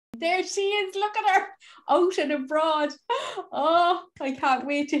there she is. Look at her out and abroad. Oh, I can't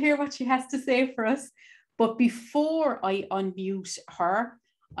wait to hear what she has to say for us. But before I unmute her,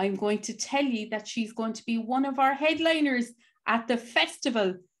 I'm going to tell you that she's going to be one of our headliners at the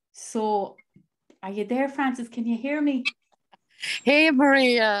festival. So are you there, Frances? Can you hear me? Hey,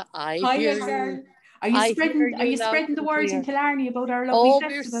 Maria. I hear you. Are you spreading the word in Killarney about our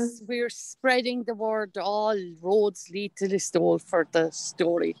lovely festival? We're spreading the word. All roads lead to Listowel for the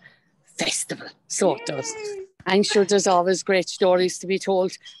story festival. So it does. I'm sure there's always great stories to be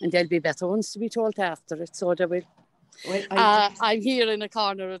told, and there'll be better ones to be told after it. So there will. Well, I'm here in a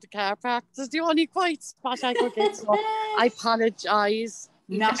corner of the car park. It's the only quiet spot I could get. So I apologise.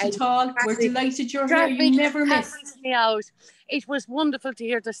 Not at all. We're delighted you're here. You never miss. Me out. It was wonderful to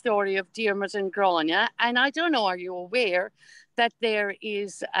hear the story of Diarmuid and Grania. And I don't know, are you aware that there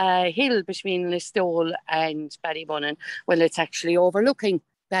is a hill between Listowel and Ballybunnan? Well, it's actually overlooking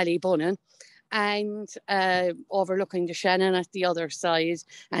Ballybunnan and overlooking the Shannon at the other side,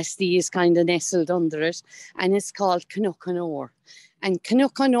 as the is kind of nestled under it. And it's called Canuckanore. And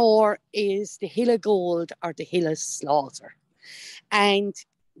Canuckanore is the hill of gold or the hill of slaughter. And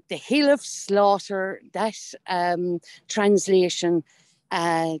the Hill of Slaughter, that translation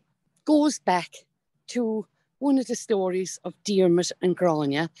goes back to one of the stories of Diarmuid and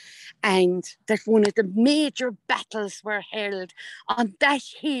Grania, and that one of the major battles were held on that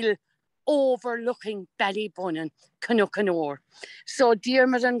hill overlooking Ballybunnan, Canuckanore. So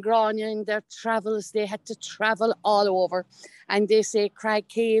Diarmuid and Grania in their travels, they had to travel all over, and they say Crag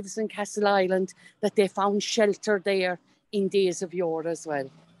Caves and Castle Island, that they found shelter there in days of yore as well.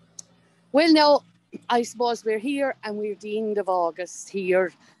 Well, now, I suppose we're here and we're the end of August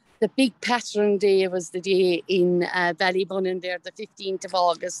here. The big Patron Day was the day in Ballybunnan there, the 15th of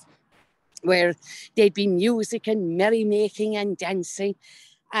August, where there'd be music and merrymaking and dancing.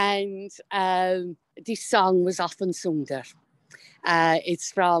 And this song was often sung there.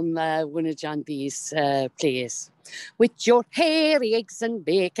 It's from one of John B's plays. With your hairy eggs and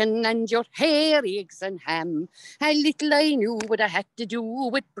bacon and your hairy eggs and ham, how little I knew what I had to do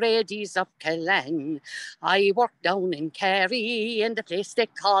with Brady's of Killeen. I worked down in Kerry in the place they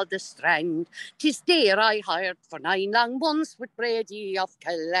called the Strand. 'Tis there I hired for 9 long months with Brady of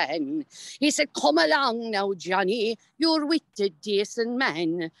Killeen. He said, come along now, Johnny, you're with a decent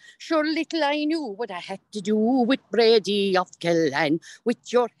man. Sure little I knew what I had to do with Brady of Killeen.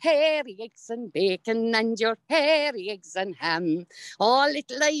 With your hairy eggs and bacon and your hairy eggs and ham. Oh,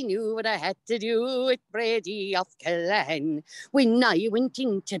 little I knew what I had to do with Brady of Killeen. When I went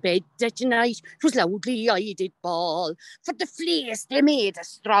into bed that night, 'twas loudly I did bawl. For the fleas they made a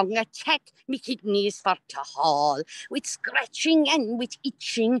strong attack, me kidneys for to haul. With scratching and with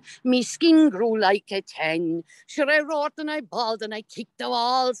itching, me skin grew like a 10. Sure I roared and I bawled and I kicked the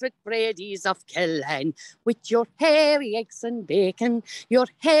walls with Brady's of Killeen. With your hairy eggs and bacon, your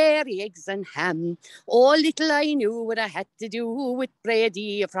hairy eggs and ham. Oh, little I knew what I had to do with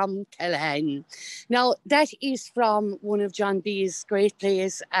Brady from Killeen. Now, that is from one of John B's great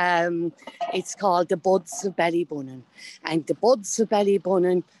plays. It's called The Buds of Ballybunnan. And the Buds of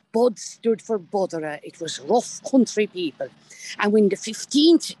Ballybunnan, Bud stood for Buddera. It was rough country people. And when the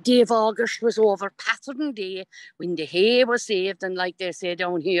 15th day of August was over, Patron Day, when the hay was saved, and like they say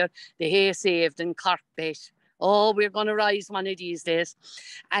down here, the hay saved and Cork bet. Oh, we're going to rise one of these days.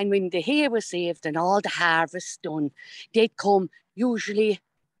 And when the hay was saved and all the harvest done, they'd come usually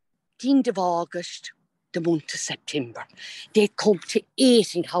the end of August, the month of September. They'd come to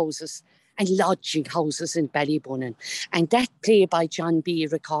eating houses and lodging houses in Ballybunnan. And that play by John B.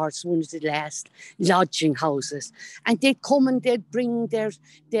 records one of the last lodging houses. And they'd come and they'd bring their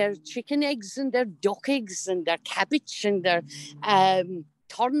chicken eggs and their duck eggs and their cabbage and their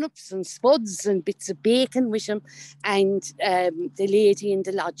turnips and spuds and bits of bacon with them, and the lady in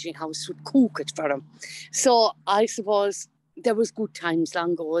the lodging house would cook it for them. So I suppose there was good times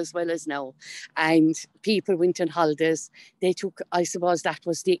long ago as well as now, and people went on holidays. They took, I suppose that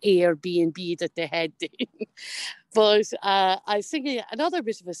was the Airbnb that they had. But I sing another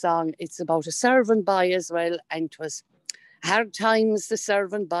bit of a song. It's about a servant boy as well, and it was hard times the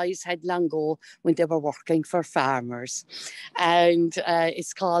servant boys had long ago when they were working for farmers. And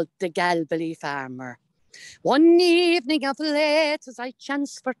it's called The Galbally Farmer. One evening of late, as I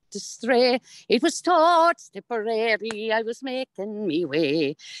chanced for to stray, it was towards Tipperary I was making me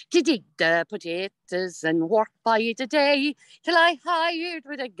way to dig the potatoes and work by the day till I hired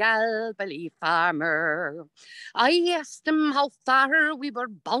with a Galbally farmer. I asked him how far we were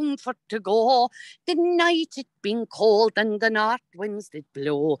bound for to go. The night it been cold and the north winds did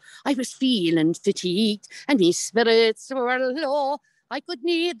blow. I was feeling fatigued and my spirits were low. I could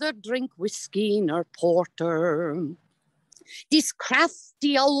neither drink whiskey nor porter. This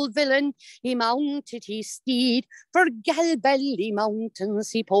crafty old villain, he mounted his steed, for Galbally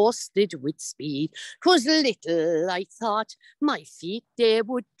mountains he posted with speed. 'Twas little I thought my feet they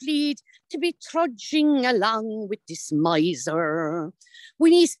would bleed, to be trudging along with this miser.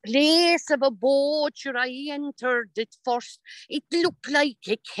 When his place of abode, sure I entered it first, it looked like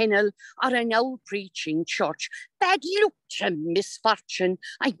a kennel or an out-preaching church. Bad luck to misfortune,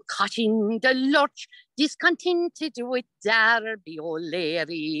 I'm caught in the lurch, discontented with Darby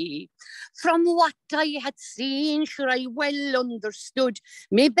O'Leary. From what I had seen, sure I well understood,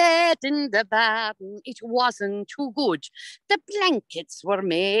 me bed in the barn, it wasn't too good. The blankets were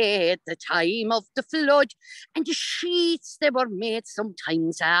made the time of the flood, and the sheets they were made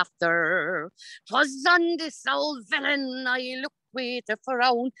sometimes after. 'Twas on this old villain I looked with a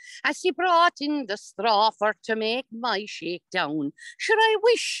frown, as he brought in the straw for to make my shakedown. Sure I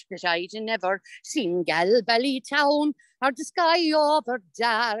wish that I'd never seen Galbally town, or the sky over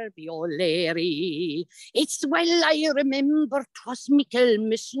Darby O'Leary. It's well I remember 'twas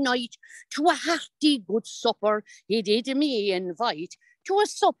Michaelmas night, to a hearty good supper he did me invite, to a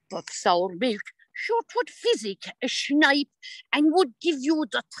sup of sour milk, sure 'twould physic a snipe, and would give you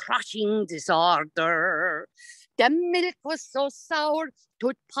the trotting disorder. The milk was so sour,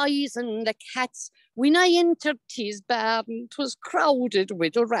 'twould poison the cats. When I entered his barn, 'twas crowded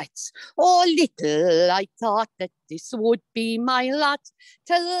with rats. Oh, little I thought that this would be my lot,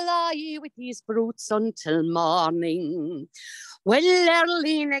 to lie with these brutes until morning. Well,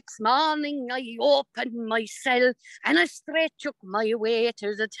 early next morning I opened my cell, and I straight took my way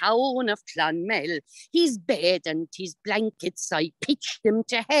to the town of Clonmel. His bed and his blankets I pitched them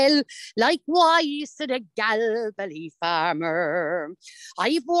to hell, likewise to the Galbally farmer.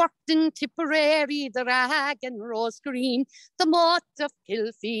 I've worked in Tipperary, the Rag and Rose Green, the Moat of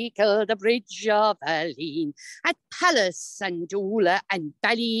Kilfeacle, the Bridge of Aleen, at Palace and Doola and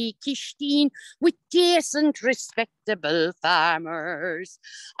Ballykisteen, with decent, respectable farmers.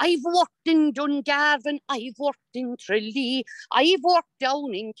 I've worked in Dungarvan, I've worked in Tralee, I've worked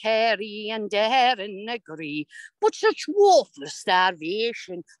down in Kerry and there in Agree, but such woeful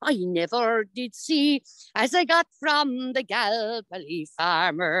starvation I never did see as I got from the Galbally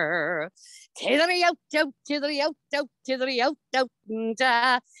farmer. Tillery out, out, tillery out, out, tillery out, out,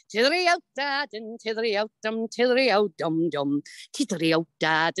 da, tillery out, dad, and tillery out, tillery out, dum, dum, tillery out,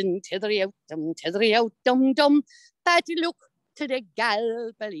 dad, and tillery out, tillery out, dum, dum. Bad luck to the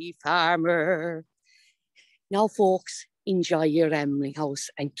Galbally farmer. Now, folks, enjoy your Emily House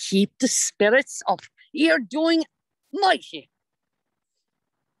and keep the spirits up. You're doing mighty.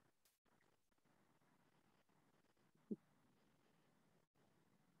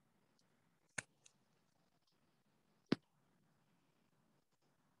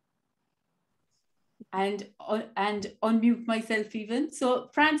 And unmute myself even. So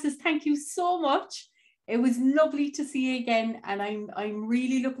Frances, thank you so much. It was lovely to see you again, and I'm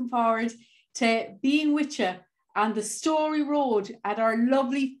really looking forward to being with you on the Story Road at our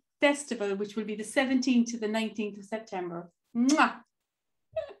lovely festival, which will be the 17th to the 19th of September. Mwah!